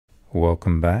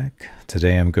Welcome back.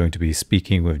 Today I'm going to be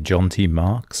speaking with Jonti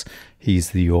Marks. He's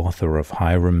the author of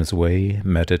Hiram's Way,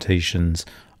 Meditations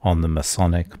on the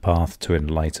Masonic Path to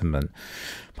Enlightenment,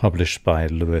 published by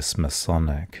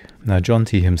Masonic. Now,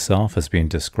 Jonti himself has been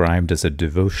described as a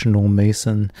devotional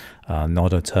Mason,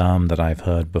 not a term that I've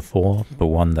heard before, but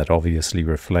one that obviously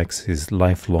reflects his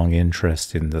lifelong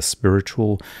interest in the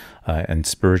spiritual and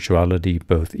spirituality,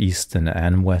 both Eastern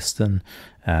and Western,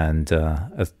 and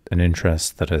an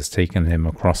interest that has taken him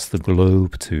across the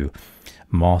globe to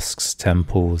mosques,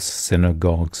 temples,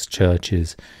 synagogues,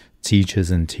 churches, teachers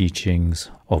and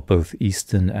teachings of both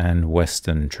Eastern and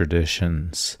Western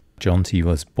traditions. Jonti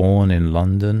was born in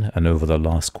London and over the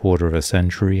last quarter of a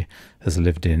century has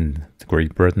lived in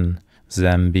Great Britain,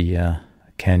 Zambia,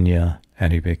 Kenya,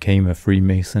 and he became a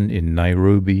Freemason in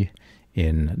Nairobi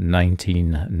in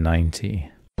 1990.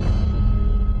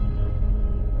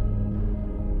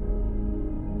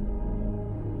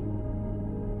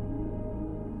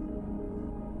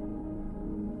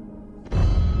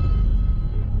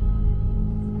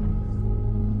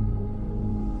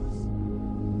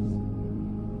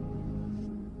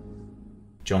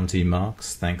 Jonti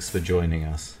Marks, thanks for joining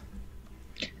us.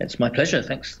 It's my pleasure.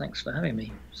 Thanks for having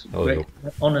me. It's a great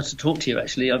honor to talk to you.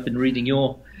 Actually, I've been reading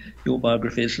your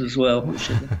biographies as well, which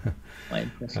is quite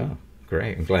impressive. Oh,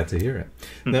 great! I'm glad to hear it.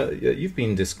 Now, you've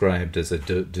been described as a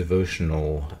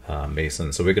devotional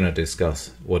Mason, so we're going to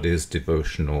discuss what is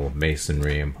devotional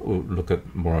Masonry, and we'll look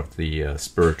at more of the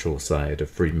spiritual side of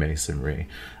Freemasonry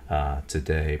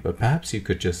today. But perhaps you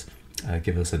could just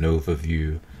give us an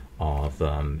overview of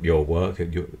your work.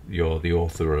 You're the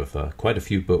author of quite a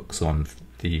few books on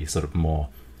the sort of more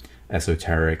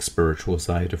esoteric spiritual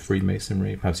side of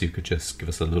Freemasonry. Perhaps you could just give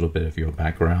us a little bit of your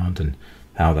background and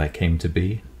how that came to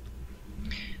be.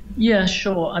 Yeah,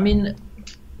 sure. I mean,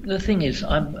 the thing is,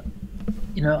 I've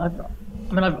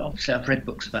read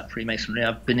books about Freemasonry.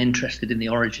 I've been interested in the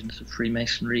origins of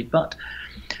Freemasonry, but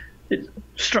it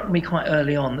struck me quite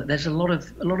early on that there's a lot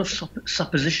of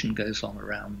supposition goes on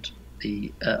around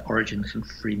the origins of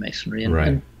Freemasonry,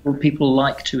 and people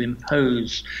like to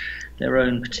impose their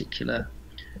own particular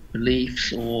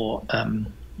beliefs or kind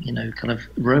of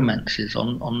romances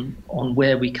on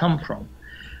where we come from.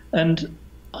 And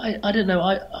I don't know,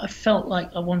 I felt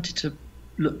like I wanted to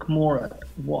look more at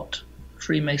what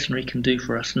Freemasonry can do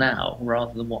for us now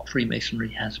rather than what Freemasonry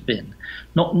has been.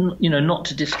 Not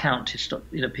to discount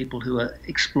people who are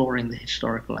exploring the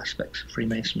historical aspects of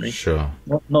Freemasonry. Sure.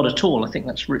 Not at all. I think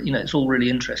that's it's all really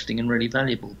interesting and really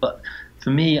valuable. But for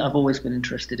me, I've always been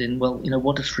interested in,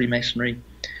 what does Freemasonry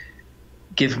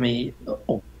give me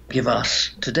or give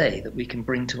us today that we can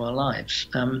bring to our lives?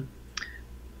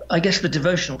 I guess the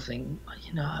devotional thing,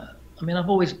 I've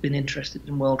always been interested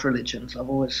in world religions. I've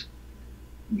always,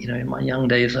 in my young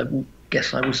days, I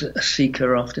guess I was a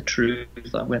seeker after truth.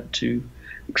 I went to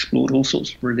explored all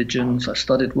sorts of religions. I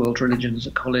studied world religions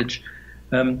at college.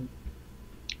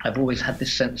 I've always had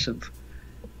this sense of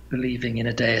believing in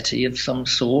a deity of some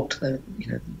sort.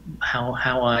 How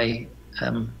I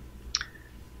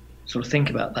sort of think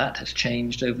about that has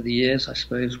changed over the years, I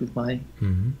suppose, with my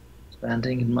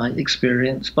understanding and my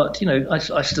experience. But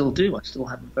I still do. I still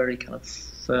have a very kind of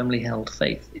firmly held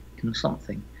faith in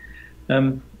something.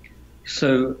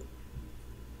 So,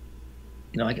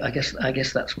 I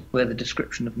guess that's where the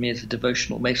description of me as a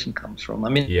devotional Mason comes from. I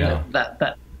mean,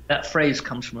 that phrase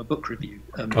comes from a book review.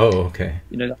 Oh, okay.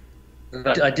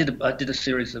 I did a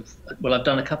series of, I've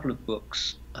done a couple of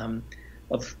books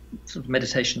of sort of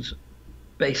meditations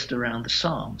based around the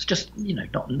Psalms. Just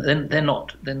they're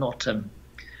not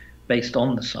based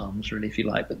on the Psalms really, if you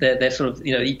like, but they're sort of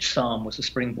each Psalm was a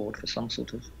springboard for some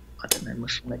sort of, I don't know,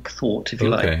 Masonic thought, if you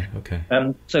like. Okay.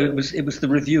 So it was the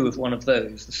review of one of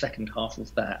those, the second half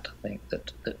of that, I think,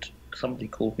 that somebody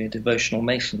called me a devotional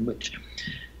Mason, which,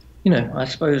 I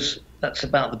suppose that's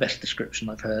about the best description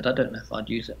I've heard. I don't know if I'd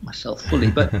use it myself fully,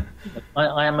 but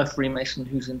I am a Freemason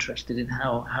who's interested in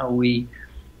how we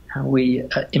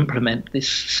implement this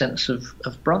sense of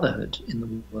brotherhood in the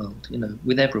world,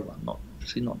 with everyone,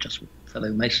 not just with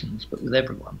fellow Masons, but with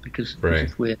everyone, because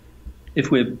if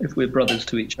we're brothers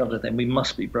to each other, then we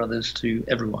must be brothers to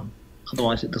everyone.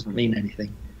 Otherwise, it doesn't mean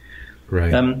anything.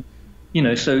 Right.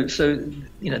 So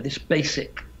this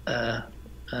basic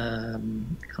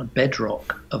kind of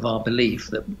bedrock of our belief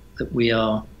that we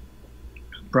are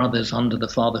brothers under the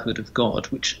fatherhood of God,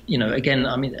 which again,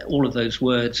 all of those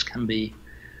words can be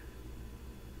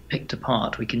picked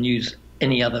apart. We can use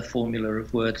any other formula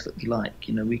of words that we like.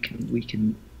 We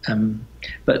can.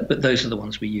 But those are the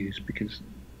ones we use because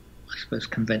I suppose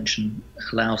convention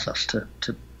allows us to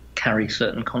carry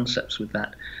certain concepts with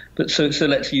that. But so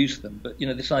let's use them. But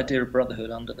this idea of brotherhood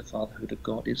under the fatherhood of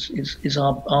God is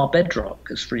our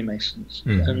bedrock as Freemasons,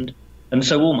 and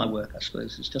so all my work, I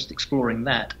suppose, is just exploring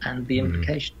that and the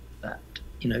implications of that,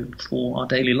 for our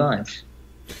daily lives.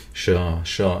 Sure.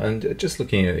 And just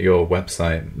looking at your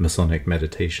website,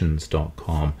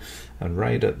 masonicmeditations.com, and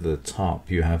right at the top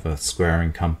you have a square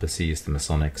and compasses, the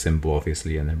Masonic symbol,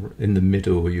 obviously, and then in the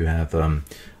middle you have one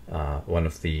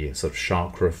of the sort of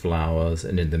chakra flowers,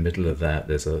 and in the middle of that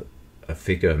there's a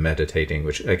figure meditating,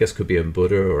 which I guess could be a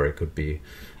Buddha, or it could be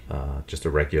just a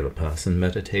regular person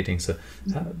meditating. So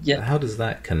how does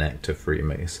that connect to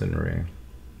Freemasonry?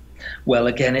 Well,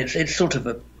 again, it's sort of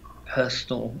a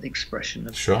personal expression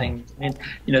of things. I mean,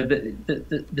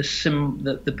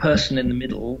 the person in the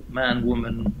middle, man,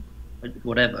 woman,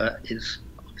 whatever, is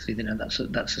obviously that's a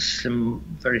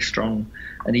very strong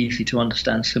and easy to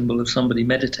understand symbol of somebody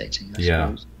meditating, I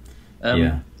suppose.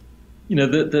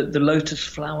 The lotus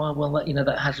flower, well,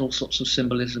 that has all sorts of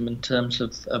symbolism in terms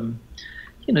of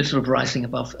sort of rising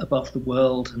above the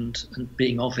world and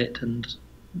being of it, and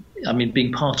I mean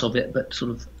being part of it, but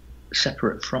sort of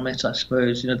separate from it, I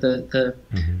suppose. The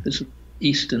sort of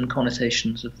Eastern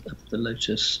connotations of the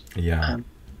lotus. And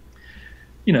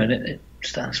it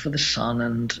stands for the sun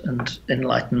and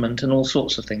enlightenment and all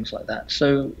sorts of things like that.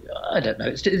 So I don't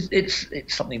know.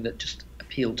 It's something that just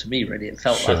appealed to me, really. I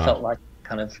felt like I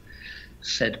kind of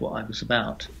said what I was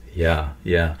about. Yeah.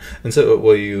 And so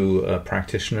were you a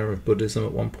practitioner of Buddhism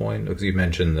at one point? Because you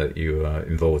mentioned that you were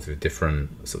involved with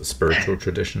different sort of spiritual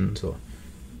traditions, or?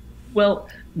 Well,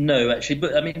 no, actually,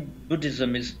 but I mean,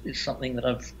 Buddhism is something that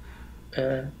I've,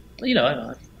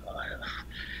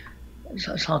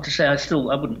 it's hard to say. I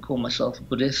wouldn't call myself a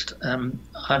Buddhist.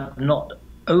 I've not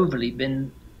overly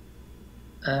been,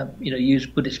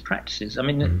 used Buddhist practices. I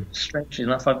mean, strangely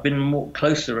enough, I've been more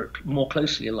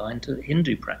closely aligned to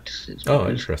Hindu practices. Oh,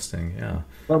 interesting. Yeah.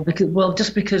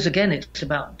 Just because again, it's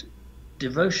about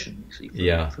devotion. You see,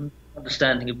 from the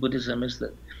understanding of Buddhism is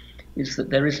that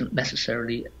there isn't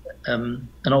necessarily an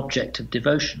object of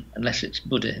devotion unless it's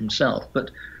Buddha himself.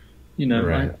 But I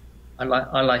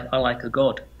like a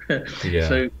god.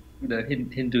 So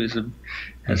Hinduism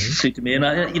has suited me, and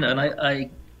I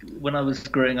when I was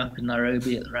growing up in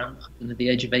Nairobi at around the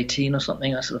age of 18 or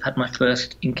something, I sort of had my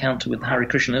first encounter with the Hare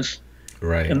Krishnas.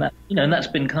 Right. And that and that's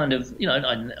been kind of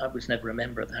I was never a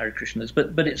member of the Hare Krishnas,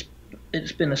 but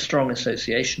it's been a strong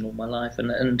association all my life,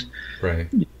 and right.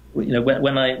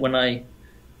 When I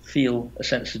feel a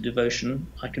sense of devotion,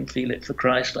 I can feel it for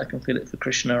Christ, I can feel it for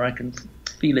Krishna, I can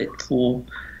feel it for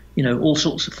all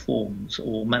sorts of forms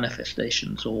or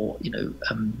manifestations or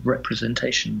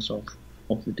representations of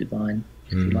the divine,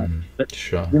 if you like. But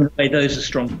in a way, those are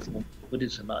strong forms of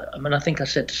Buddhism. I mean, I think I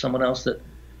said to someone else that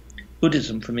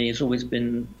Buddhism for me has always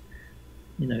been,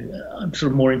 I'm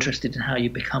sort of more interested in how you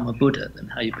become a Buddha than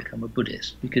how you become a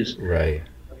Buddhist, because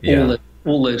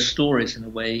all those stories, in a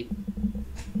way,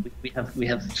 we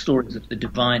have stories of the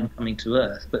divine coming to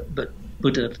earth, but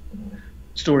Buddha.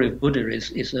 Story of Buddha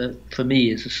for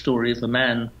me is a story of a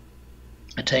man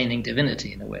attaining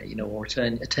divinity in a way, or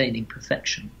attaining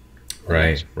perfection.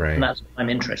 Right. And that's what I'm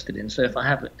interested in. So if I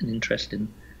have an interest in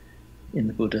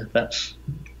the Buddha, that's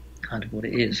kind of what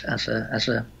it is, as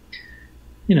an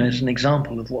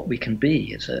example of what we can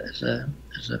be, as a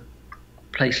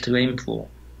place to aim for,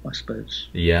 I suppose.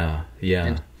 Yeah.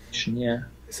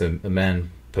 So a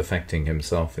man perfecting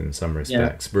himself in some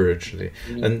respect spiritually,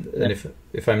 and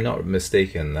if I'm not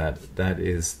mistaken, that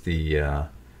is the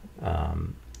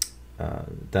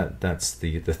that's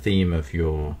the theme of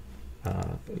your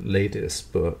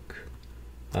latest book,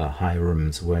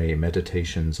 Hiram's Way: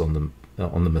 Meditations on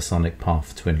the Masonic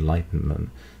Path to Enlightenment.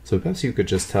 So perhaps you could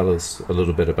just tell us a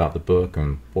little bit about the book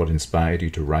and what inspired you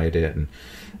to write it, and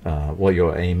what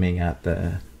you're aiming at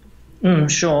there.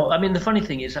 Sure. I mean, the funny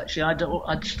thing is, actually,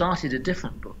 I'd started a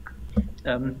different book,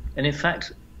 and in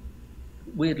fact,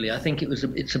 weirdly, I think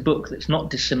it's a book that's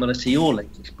not dissimilar to your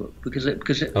latest book, because it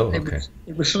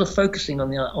was sort of focusing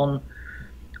on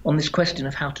this question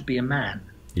of how to be a man.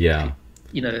 Yeah.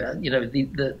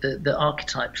 The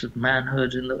archetypes of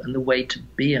manhood and the way to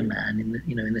be a man in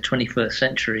the 21st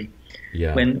century,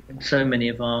 when so many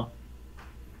of our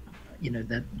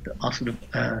our sort of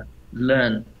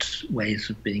learnt ways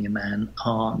of being a man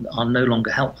are no longer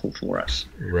helpful for us.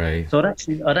 Right. So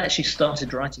I'd actually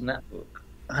started writing that book.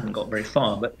 I hadn't got very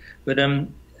far, but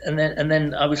and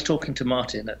then I was talking to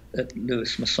Martin at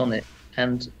Lewis Masonic,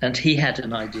 and he had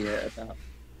an idea about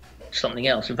something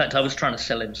else. In fact, I was trying to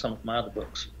sell him some of my other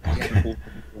books. He hadn't bought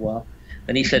them for a while,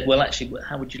 and he said, "Well, actually,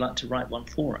 how would you like to write one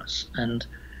for us?" And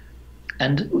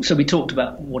And so we talked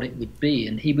about what it would be,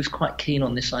 and he was quite keen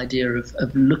on this idea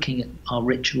of looking at our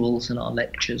rituals and our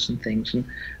lectures and things, and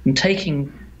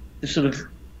taking the sort of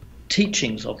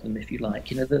teachings of them, if you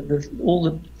like, all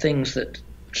the things that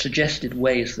suggested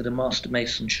ways that a Master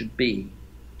Mason should be,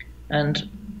 and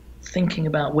thinking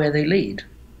about where they lead.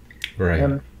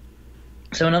 Right.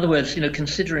 So in other words,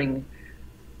 considering,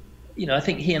 I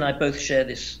think he and I both share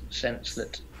this sense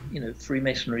that,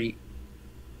 Freemasonry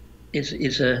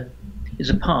is a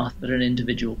path that an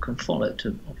individual can follow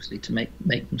to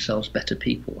make themselves better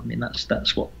people. I mean,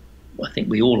 that's what I think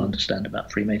we all understand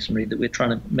about Freemasonry, that we're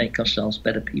trying to make ourselves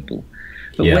better people.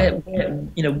 But where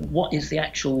what is the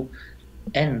actual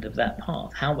end of that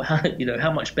path?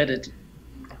 How much better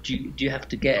do you have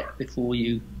to get before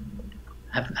you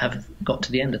have got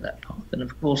to the end of that path? And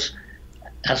of course,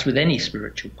 as with any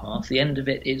spiritual path, the end of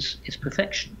it is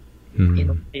perfection.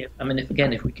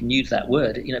 If we can use that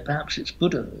word, perhaps it's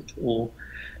Buddhahood, or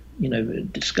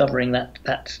discovering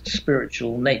that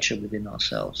spiritual nature within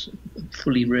ourselves,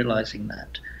 fully realizing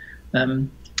that.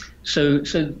 So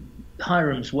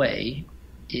Hiram's way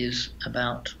is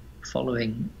about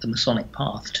following the Masonic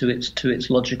path to its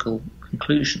logical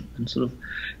conclusion, and sort of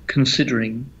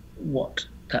considering what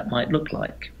that might look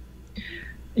like.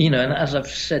 And as I've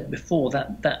said before,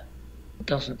 that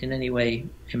doesn't in any way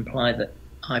imply that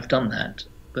I've done that,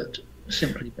 but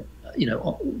simply that,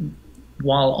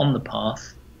 while on the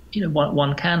path,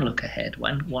 one can look ahead,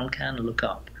 one can look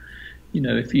up.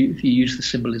 If you use the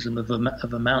symbolism of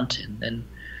a mountain, then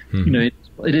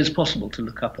it is possible to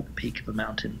look up at the peak of a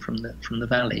mountain from the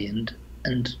valley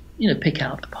and pick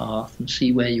out a path and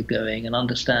see where you're going, and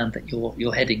understand that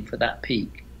you're heading for that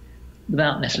peak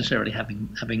without necessarily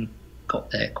having got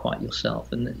there quite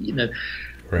yourself. And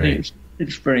right.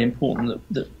 It's very important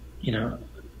that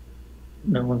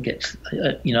no one gets,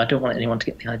 I don't want anyone to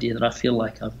get the idea that I feel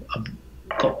like I've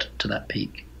got to that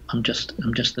peak. I'm just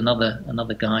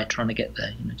another guy trying to get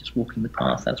there, just walking the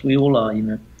path, as we all are,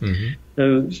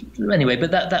 So anyway, but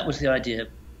that was the idea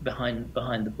behind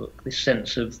the book, this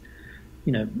sense of,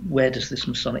 where does this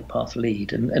Masonic path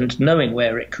lead, and knowing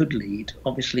where it could lead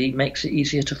obviously makes it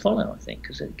easier to follow, I think,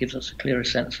 because it gives us a clearer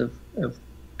sense of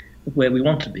where we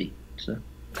want to be. So.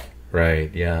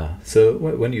 Right, yeah. So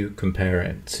when you compare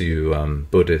it to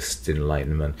Buddhist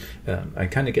enlightenment, I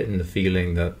kind of get the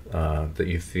feeling that that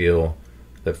you feel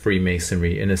that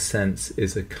Freemasonry, in a sense,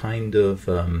 is a kind of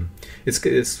it's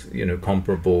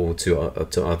comparable to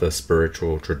other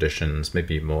spiritual traditions,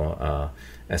 maybe more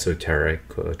esoteric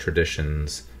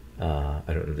traditions. I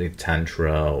don't know,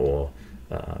 Tantra or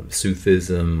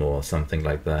Sufism or something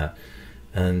like that.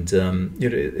 And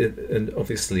and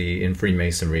obviously in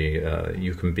Freemasonry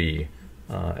you can be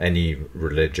any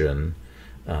religion,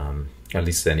 at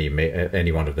least any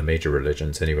one of the major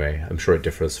religions anyway. I'm sure it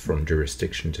differs from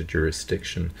jurisdiction to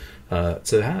jurisdiction.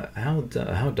 So how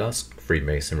does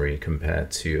Freemasonry compare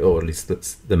to, or at least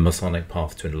that's the Masonic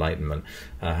path to enlightenment,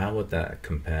 how would that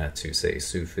compare to, say,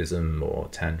 Sufism or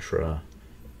Tantra?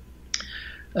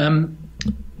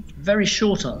 Very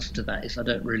short answer to that is I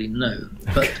don't really know.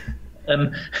 But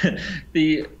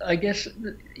I guess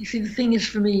you see, the thing is,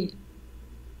 for me,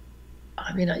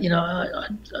 I mean,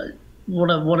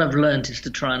 what I've learned is to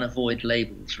try and avoid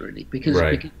labels, really, because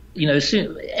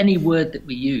any word that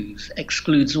we use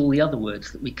excludes all the other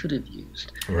words that we could have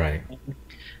used. Right.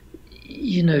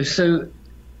 So,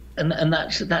 and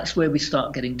that's where we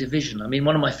start getting division. I mean,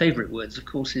 one of my favourite words, of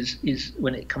course, is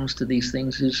when it comes to these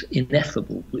things, is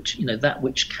ineffable, which that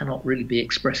which cannot really be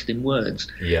expressed in words.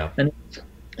 Yeah.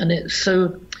 And it's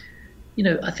so,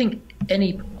 I think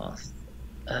any path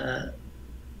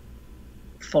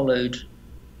followed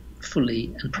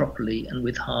fully and properly and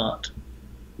with heart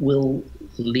will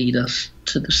lead us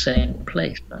to the same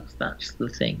place. That's the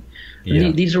thing.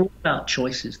 Yeah. These are all about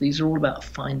choices. These are all about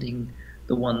finding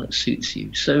the one that suits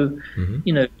you. So,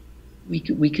 we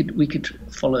could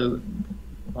follow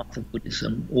the path of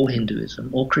Buddhism or Hinduism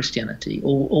or Christianity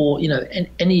or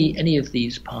any of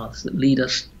these paths that lead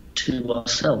us to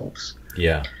ourselves.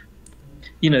 Yeah.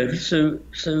 So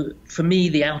for me,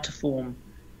 the outer form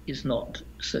is not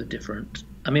so different.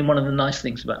 I mean, one of the nice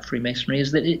things about Freemasonry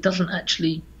is that it doesn't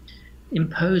actually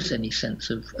impose any sense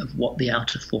of what the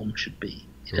outer form should be.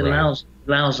 It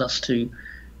allows us to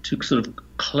sort of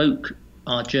cloak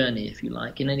our journey, if you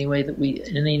like, in any way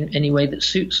that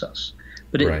suits us.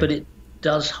 But it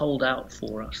does hold out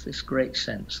for us this great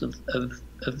sense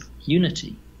of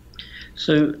unity.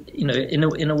 So,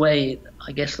 in a way,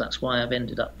 I guess that's why I've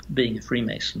ended up being a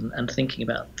Freemason and thinking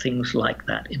about things like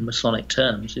that in Masonic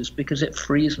terms, is because it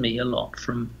frees me a lot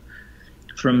from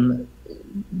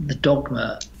the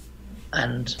dogma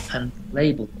and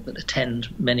label that attend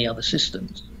many other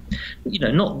systems.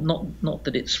 Not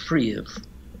that it's free of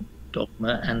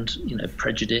dogma and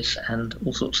prejudice and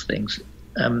all sorts of things.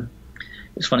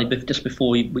 It's funny, but just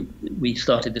before we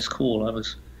started this call, I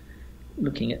was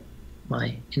looking at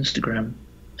my Instagram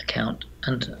account,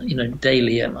 and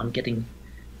daily I'm getting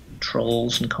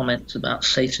trolls and comments about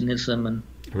Satanism and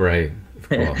right, of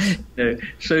course.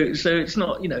 So it's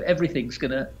not everything's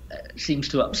gonna seems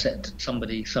to upset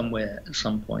somebody somewhere at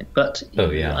some point. But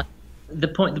the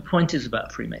point is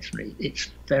about Freemasonry. It's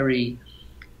very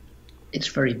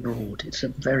broad. It's a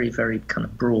very, very kind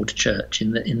of broad church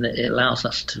in that it allows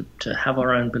us to have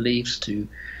our own beliefs, to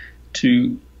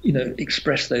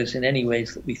express those in any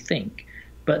ways that we think,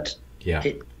 but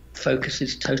it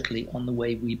focuses totally on the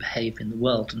way we behave in the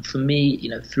world. And for me,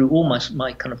 through all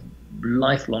my kind of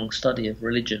lifelong study of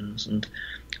religions and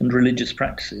religious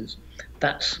practices,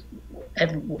 that's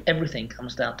everything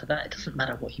comes down to that. It doesn't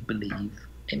matter what you believe;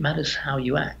 it matters how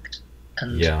you act.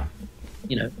 And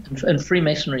and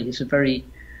Freemasonry is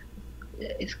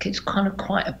it's kind of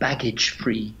quite a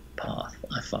baggage-free path,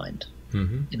 I find.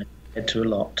 Compared to a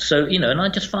lot. So and I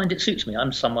just find it suits me.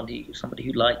 I'm somebody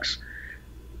who likes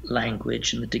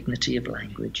language and the dignity of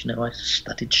language. I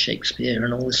studied Shakespeare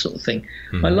and all this sort of thing.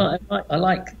 I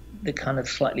like the kind of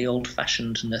slightly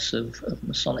old-fashionedness of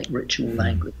Masonic ritual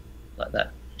language like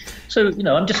that. So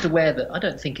I'm just aware that I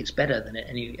don't think it's better than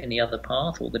any other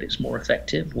path, or that it's more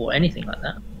effective or anything like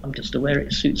that. I'm just aware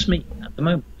it suits me at the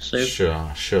moment. So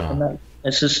sure. And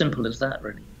it's as simple as that,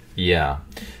 really. Yeah.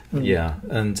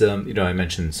 And I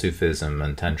mentioned Sufism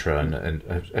and Tantra, and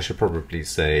I should probably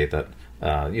say that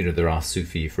there are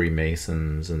Sufi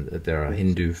Freemasons, and there are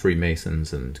Hindu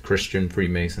Freemasons, and Christian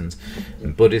Freemasons,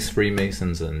 and Buddhist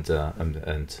Freemasons, and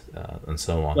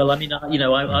so on. Well,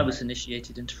 I was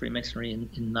initiated into Freemasonry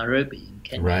in Nairobi, in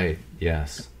Kenya. Right.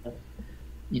 Yes.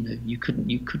 You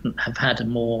couldn't have had a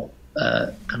more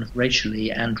kind of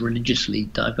racially and religiously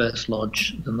diverse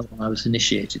lodge than the one I was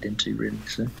initiated into, really.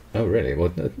 So. Oh, really?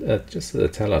 Well, just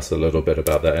tell us a little bit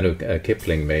about that. I know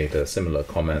Kipling made similar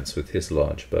comments with his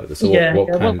lodge, but so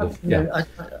what kind of?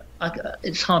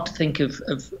 It's hard to think of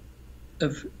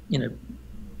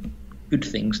good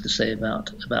things to say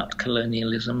about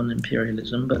colonialism and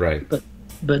imperialism, but right. but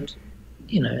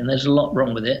and there's a lot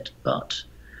wrong with it, but.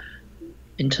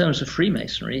 In terms of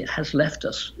Freemasonry, it has left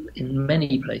us in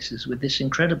many places with this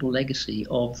incredible legacy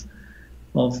of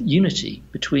unity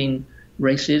between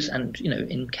races, and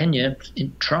in Kenya,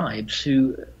 in tribes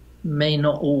who may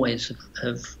not always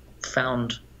have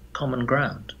found common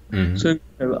ground. So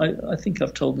I think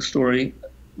I've told the story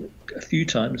a few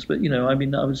times, but I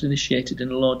was initiated in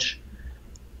a lodge.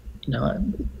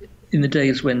 In the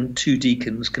days when two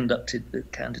deacons conducted the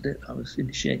candidate, I was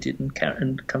initiated and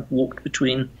kind of walked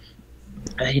between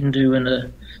a Hindu and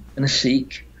a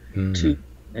Sikh to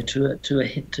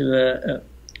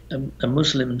a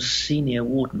Muslim senior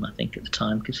warden, I think, at the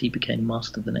time, because he became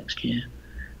master the next year.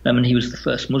 And he was the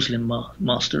first Muslim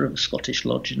master of a Scottish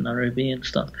lodge in Nairobi and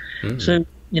stuff. So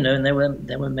and there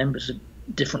were members of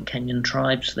different Kenyan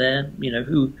tribes there,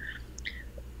 who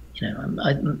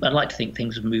I'd like to think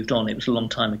things have moved on. It was a long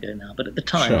time ago now, but at the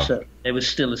time, so there was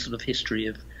still a sort of history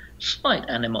of slight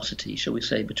animosity, shall we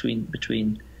say,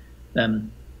 between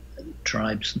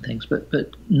tribes and things, but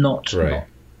not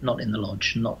in the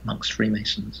lodge, not amongst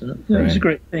Freemasons. And it was a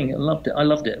great thing. I loved it.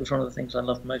 It was one of the things I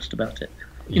loved most about it.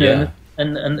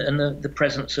 And the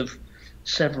presence of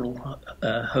several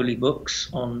holy books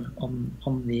on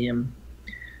the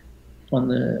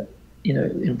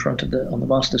in front of on the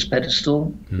master's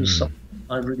pedestal was something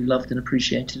I really loved and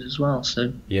appreciated as well.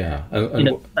 So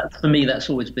for me, that's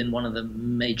always been one of the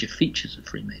major features of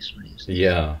Freemasonry.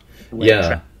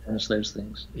 Those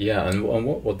things. Yeah, and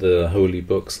what were the holy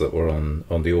books that were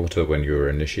on the altar when you were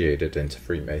initiated into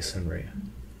Freemasonry?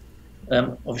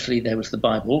 Obviously, there was the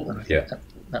Bible. And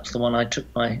that's the one I took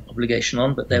my obligation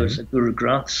on. But there was a Guru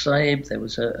Granth Sahib. There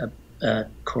was a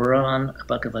Quran, a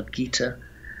Bhagavad Gita.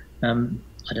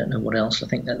 I don't know what else. I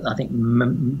think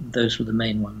those were the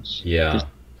main ones. Yeah,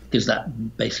 because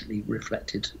that basically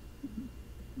reflected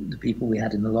the people we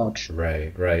had in the lodge.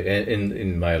 Right.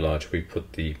 In my lodge, we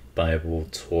put the Bible,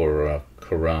 Torah,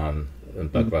 Quran,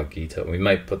 and Bhagavad Gita. We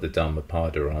might put the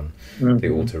Dhammapada on the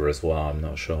altar as well. I'm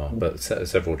not sure, but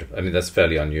several. I mean, that's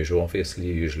fairly unusual. Obviously,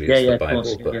 usually it's the Bible,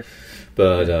 course,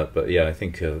 but I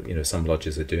think some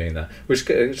lodges are doing that, which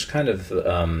kind of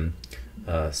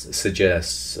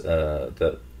suggests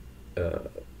that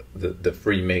the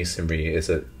Freemasonry is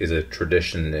a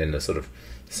tradition in a sort of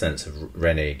sense of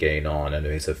René Guénon. I know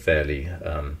he's a fairly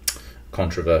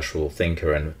controversial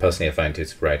thinker, and personally I find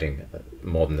his writing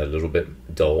more than a little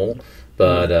bit dull.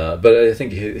 But I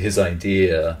think his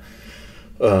idea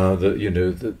that, you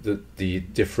know, the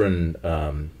different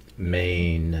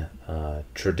main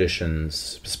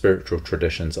traditions, spiritual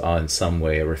traditions, are in some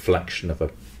way a reflection of a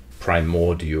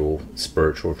primordial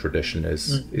spiritual tradition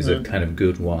is a kind of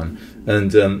good one.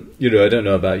 And you know, I don't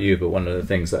know about you, but one of the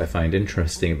things that I find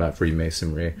interesting about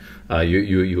Freemasonry,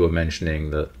 you were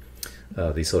mentioning that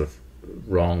these sort of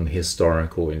wrong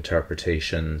historical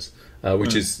interpretations,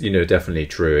 which is, you know, definitely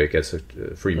true. It gets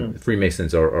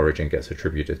Freemasons' origin gets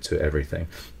attributed to everything,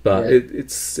 but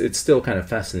it's still kind of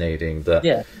fascinating that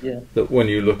that when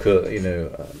you look at, you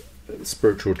know,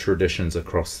 spiritual traditions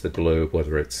across the globe,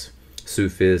 whether it's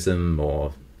Sufism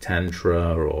or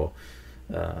Tantra or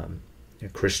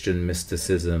Christian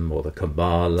mysticism or the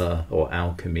Kabbalah or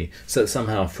alchemy, so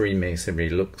somehow Freemasonry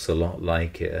looks a lot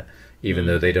like it, even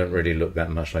though they don't really look that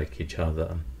much like each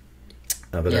other.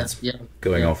 But that's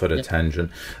going off at a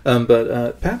tangent.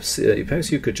 But perhaps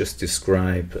you could just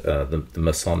describe the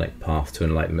Masonic path to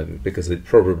enlightenment, because it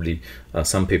probably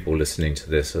some people listening to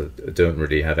this don't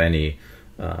really have any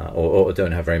or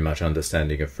don't have very much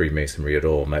understanding of Freemasonry at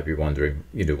all. Might be wondering,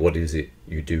 you know, what is it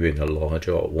you do in a lodge,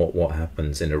 or what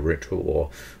happens in a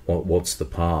ritual, or what's the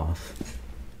path?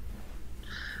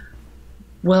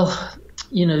 Well,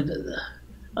 you know,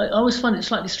 I always find it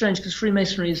slightly strange, because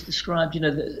Freemasonry is described, you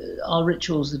know, our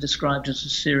rituals are described as a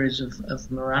series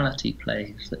of morality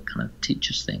plays that kind of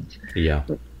teach us things. Yeah.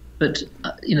 But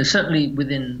you know, certainly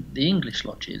within the English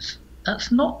lodges,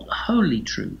 that's not wholly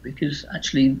true, because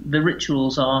actually the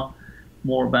rituals are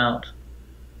more about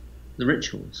the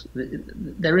rituals.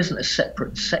 There isn't a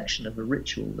separate section of a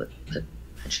ritual that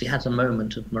actually has a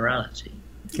moment of morality.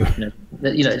 You know,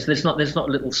 there's not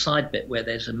a little side bit where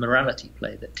there's a morality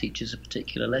play that teaches a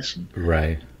particular lesson.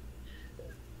 Right.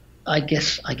 I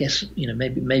guess you know,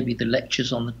 maybe the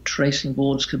lectures on the tracing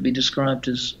boards could be described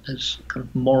as kind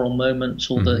of moral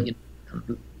moments, or the, you know, kind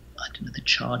of, I don't know, the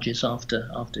charges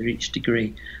after each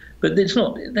degree. But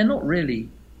they're not really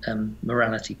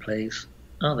morality plays,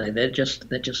 are they? They're just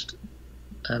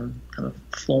kind of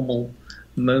formal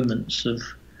moments of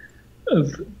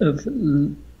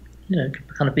you know,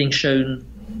 kind of being shown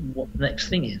what the next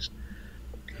thing is.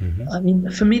 I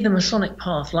mean, for me, the Masonic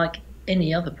path, like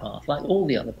any other path, like all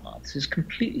the other paths, is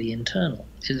completely internal.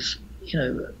 Is, you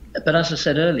know, but as I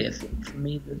said earlier, for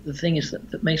me, the thing is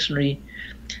that Masonry's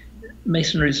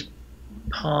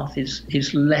path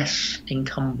is less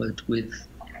encumbered with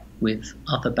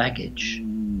other baggage.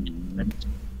 And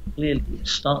clearly, it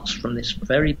starts from this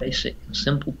very basic and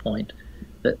simple point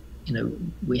that, you know,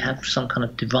 we have some kind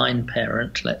of divine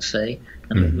parent, let's say,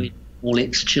 and that we all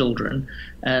its children,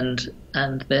 and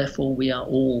therefore we are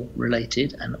all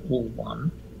related and all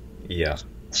one. Yeah.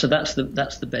 So that's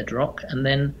the bedrock, and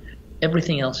then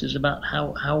everything else is about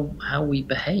how we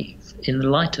behave in the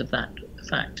light of that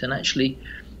fact. And actually,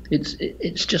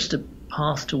 it's just a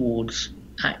path towards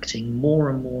acting more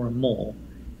and more and more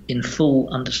in full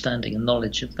understanding and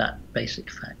knowledge of that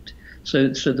basic fact. So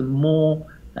the more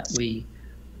that we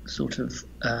sort of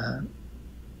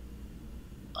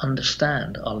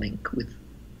understand our link with,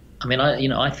 I mean,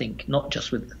 I think not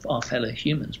just with our fellow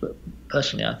humans, but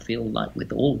personally I feel like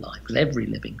with all life, with every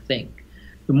living thing,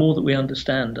 the more that we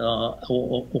understand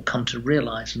or come to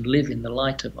realize and live in the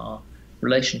light of our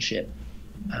relationship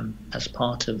as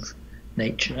part of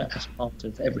nature, as part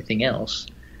of everything else,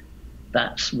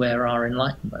 that's where our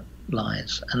enlightenment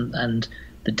lies. And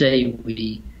the day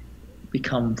we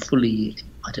become fully,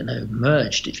 I don't know,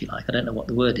 merged, if you like, I don't know what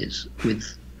the word is,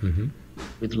 with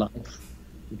life,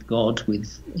 with God,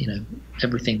 with, you know,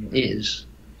 everything that is,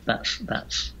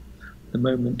 that's the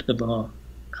moment of our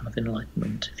kind of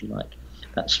enlightenment, if you like.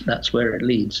 That's where it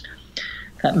leads.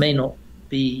 That may not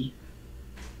be,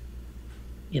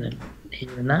 you know,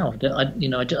 here and now.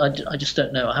 I just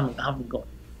don't know. I haven't got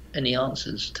any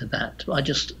answers to that. I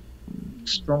just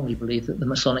strongly believe that the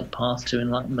Masonic path to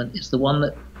enlightenment is the one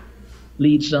that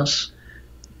leads us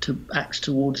to act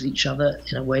towards each other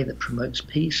in a way that promotes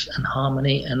peace and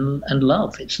harmony and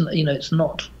love. It's, you know, it's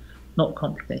not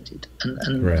complicated,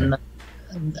 and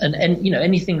you know,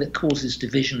 anything that causes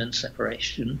division and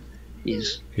separation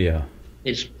is you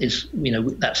know,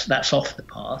 that's off the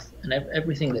path, and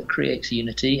everything that creates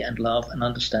unity and love and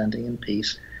understanding and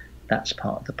peace, that's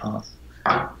part of the path.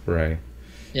 Right.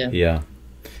 Yeah.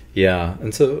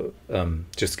 And so,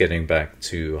 just getting back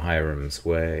to Hiram's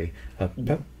Way,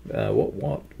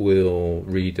 what will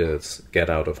readers get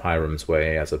out of Hiram's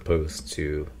Way as opposed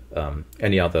to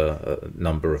any other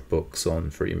number of books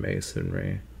on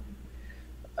Freemasonry?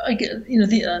 I get,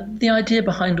 the idea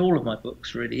behind all of my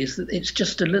books really is that it's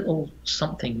just a little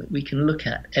something that we can look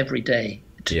at every day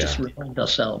to just remind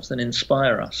ourselves and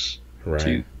inspire us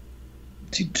to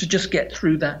just get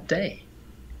through that day.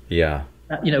 Yeah.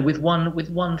 With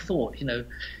one thought.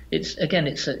 It's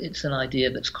an idea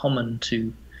that's common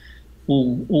to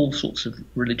all sorts of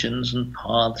religions and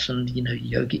paths and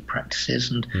yogic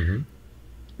practices and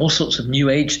all sorts of new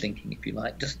age thinking, if you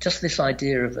like. Just this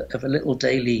idea of a little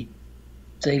daily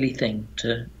thing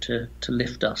to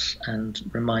lift us and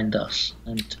remind us,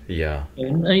 and at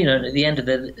the end of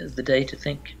the day to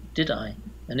think, did I?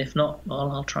 And if not,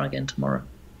 well, I'll try again tomorrow.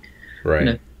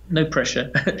 Right. No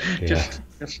pressure.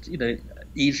 just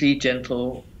easy,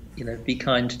 gentle. Be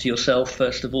kind to yourself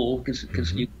first of all,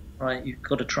 because you've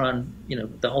got to try and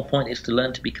the whole point is to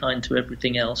learn to be kind to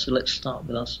everything else. So let's start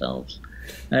with ourselves.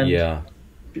 And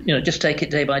just take it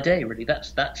day by day. Really,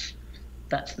 that's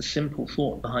the simple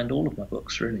thought behind all of my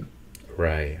books, really.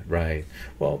 Right.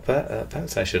 Well,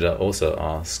 perhaps I should also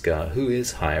ask, who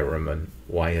is Hiram and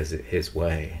why is it his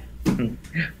way?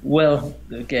 Well,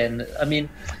 again, I mean,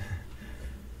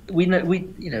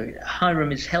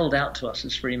 Hiram is held out to us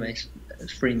as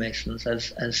Freemasons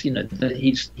as that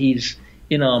he's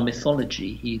in our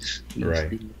mythology. He's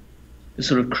the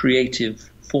sort of creative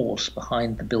force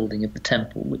behind the building of the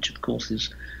temple, which of course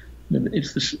is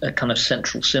a kind of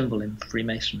central symbol in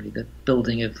Freemasonry. The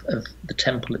building of the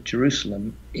temple at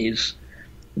Jerusalem is,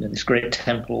 this great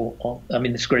temple.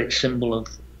 This great symbol of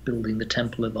building the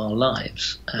temple of our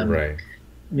lives.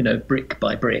 Brick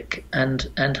by brick.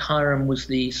 And Hiram was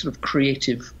the sort of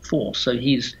creative force. So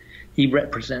he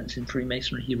represents in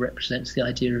Freemasonry. He represents the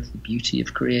idea of the beauty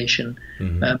of creation.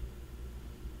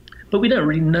 But we don't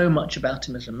really know much about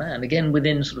him as a man. Again,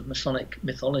 within sort of Masonic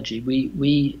mythology,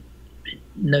 we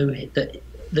know that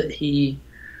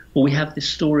we have this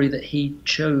story that he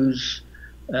chose,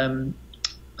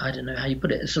 I don't know how you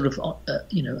put it, sort of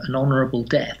an honourable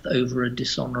death over a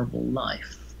dishonourable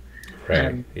life.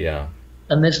 And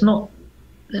there's not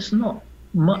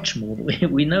much more that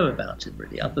we know about him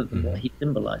really, other than what he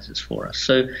symbolises for us.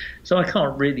 So I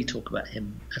can't really talk about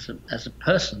him as a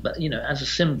person, but as a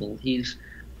symbol, he's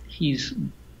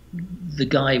the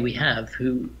guy we have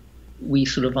who we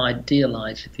sort of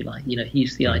idealise, if you like.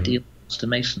 He's the ideal Master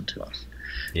Mason to us.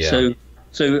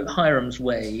 So Hiram's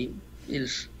way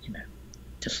is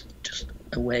just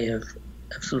a way of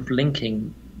sort of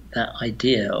linking that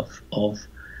idea of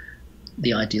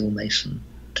the ideal Mason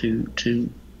to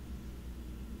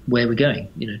where we're going.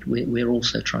 We're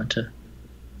also trying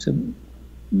to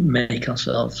make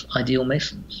ourselves ideal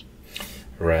Masons.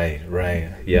 Right.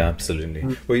 Yeah,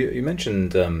 absolutely. Well, you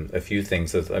mentioned a few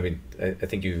things. I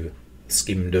think you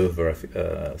skimmed over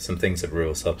some things of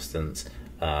real substance.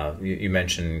 You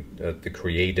mentioned the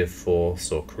creative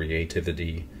force or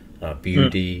creativity,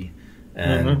 beauty,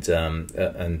 and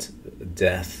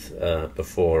death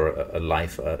before a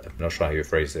life. I'm not sure how you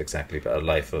phrase it exactly, but a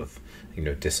life of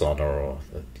dishonor. Or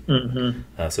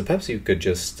so perhaps you could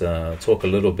just talk a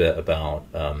little bit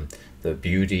about the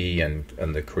beauty and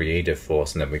the creative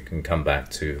force, and then we can come back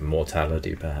to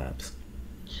mortality, perhaps.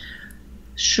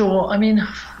 Sure. I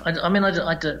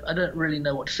don't really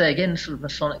know what to say. Again, sort of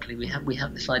Masonically, we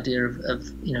have this idea of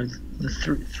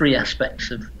the three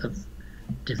aspects of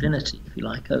divinity, if you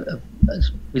like,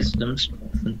 as wisdom,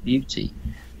 strength, and beauty.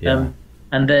 And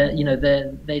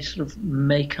they sort of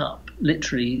make up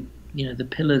literally, the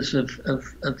pillars of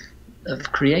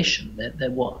creation. They're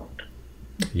what?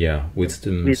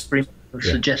 Wisdom.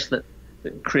 Suggests that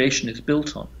creation is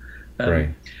built on.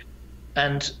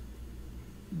 And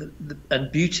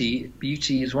and beauty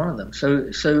is one of them.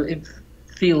 So it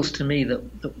feels to me that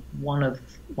one of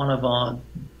our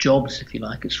jobs, if you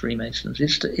like, as Freemasons,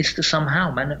 is to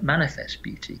somehow manifest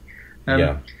beauty.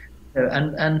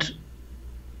 And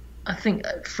I think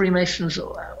Freemasons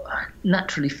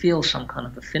naturally feel some kind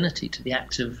of affinity to the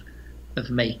act of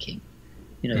making.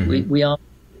 We are,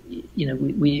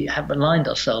 we have aligned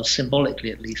ourselves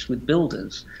symbolically, at least, with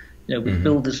builders. With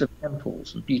builders of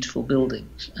temples and beautiful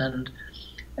buildings, and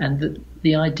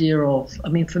the idea of,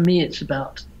 for me, it's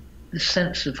about the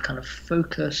sense of kind of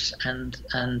focus and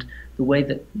the way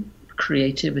that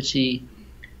creativity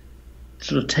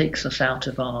sort of takes us out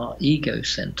of our ego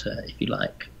center, if you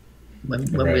like, when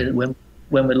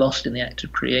we're lost in the act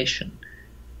of creation.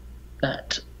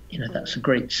 That that's a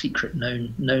great secret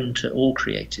known to all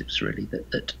creatives, really.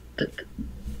 That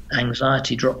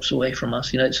anxiety drops away from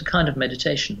us. It's a kind of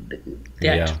meditation. The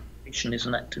act of creation is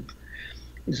an act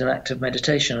of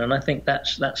meditation, and I think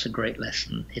that's a great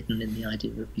lesson hidden in the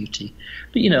idea of beauty.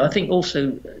 But I think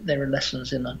also there are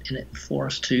lessons in it for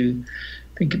us to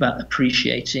think about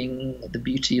appreciating the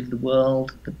beauty of the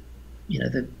world,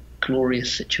 the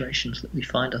glorious situations that we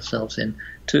find ourselves in,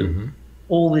 to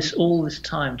all this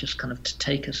time just kind of to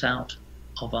take us out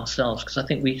of ourselves, because I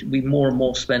think we more and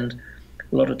more spend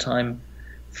a lot of time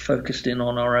focused in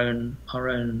on our own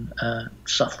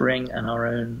suffering and our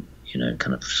own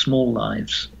kind of small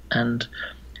lives, and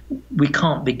we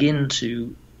can't begin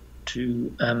to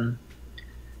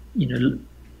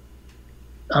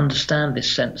understand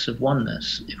this sense of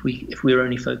oneness if we're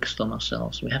only focused on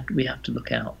ourselves. We have to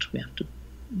look out. We have to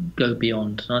go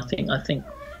beyond. And I think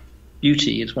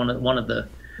beauty is one of the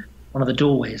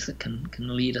doorways that can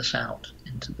lead us out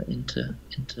into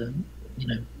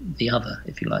the other,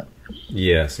 if you like.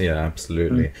 Yes, yeah,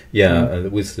 absolutely.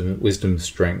 Wisdom,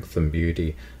 strength, and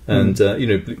beauty. And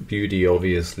beauty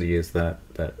obviously is that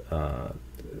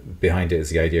behind it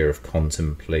is the idea of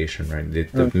contemplation, right?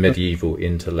 The medieval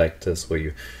intellectus, where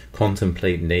you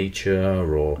contemplate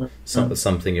nature or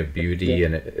something of beauty,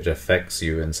 and it affects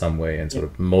you in some way and sort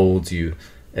of molds you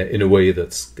in a way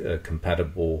that's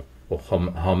compatible or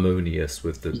harmonious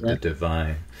with the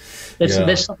divine.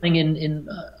 There's something in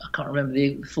I can't remember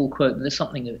the full quote, but there's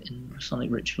something in Masonic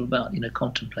ritual about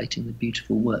contemplating the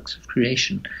beautiful works of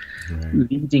creation,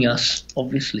 leading us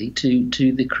obviously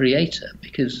to the Creator,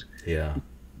 because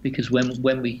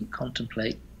when we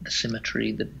contemplate the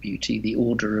symmetry, the beauty, the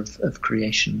order of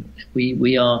creation,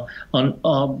 we are on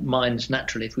our minds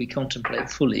naturally. If we contemplate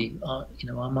fully,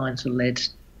 our minds are led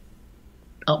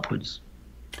upwards.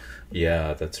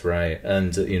 Yeah, that's right.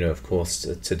 And of course,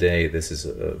 today this is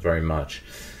very much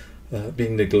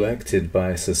being neglected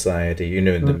by society. In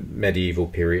the medieval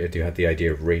period, you had the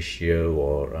idea of ratio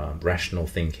or rational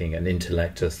thinking, and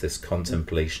intellect as this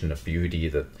contemplation of beauty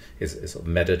that is sort of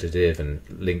meditative and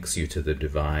links you to the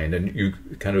divine, and you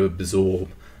kind of absorb,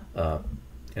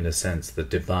 in a sense, the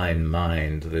divine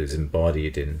mind that is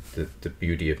embodied in the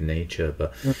beauty of nature.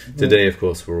 But today, of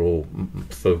course, we're all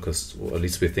focused, or at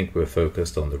least we think we're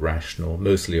focused on the rational,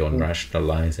 mostly on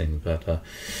rationalizing. But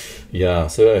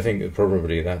so I think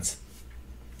probably that's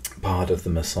part of the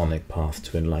Masonic path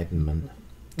to enlightenment,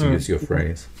 to use your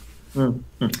phrase.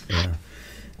 Yeah.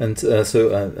 And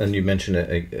and you mentioned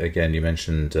it again. You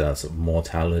mentioned sort of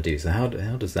mortality. So how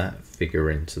does that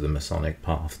figure into the Masonic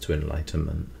path to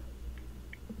enlightenment?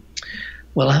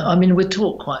 Well, I mean, we're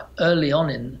taught quite early on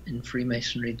in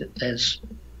Freemasonry that there's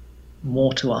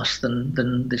more to us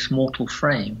than this mortal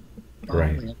frame.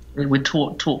 Right. We're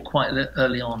taught quite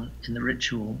early on in the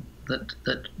ritual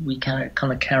that we kind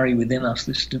of carry within us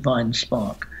this divine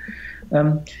spark.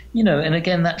 And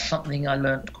again, that's something I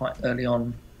learned quite early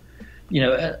on.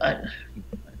 A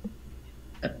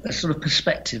sort of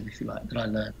perspective, if you like, that I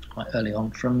learned quite early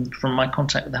on from my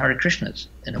contact with the Hare Krishnas,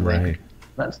 in a way.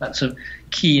 Right. That's a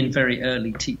key and very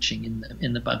early teaching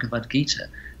in the Bhagavad Gita,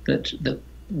 that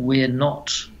we're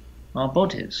not our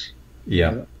bodies.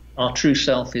 Yeah. Our true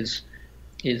self is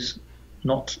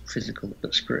not physical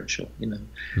but spiritual.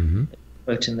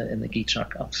 Quote in the Gita,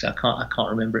 obviously I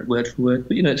can't remember it word for word,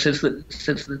 but it says that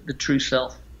the true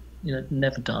self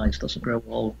never dies, doesn't grow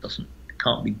old,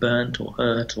 can't be burnt or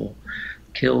hurt or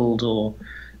killed or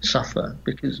suffer,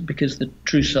 because the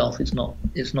true self is not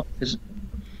physical.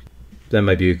 That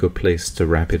might be a good place to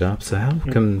wrap it up. So how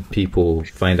can people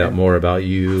find out more about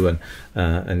you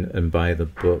and buy the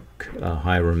book,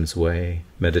 Hiram's Way,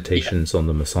 Meditations on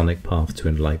the Masonic Path to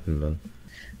Enlightenment?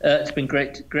 It's been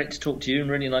great to talk to you, and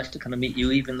really nice to kind of meet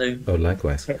you, even though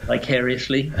likewise,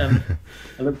 vicariously. I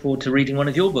look forward to reading one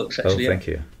of your books, actually. Thank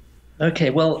you. Okay,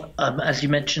 well, as you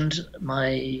mentioned,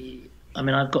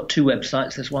 I've got two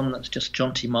websites. There's one that's just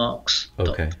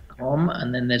jontimarks.com,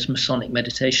 and then there's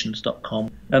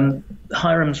masonicmeditations.com.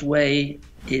 Hiram's Way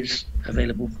is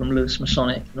available from Lewis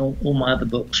Masonic, and all my other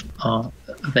books are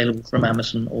available from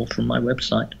Amazon or from my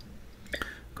website.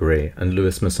 Great. And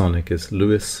Lewis Masonic is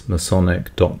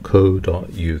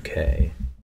lewismasonic.co.uk.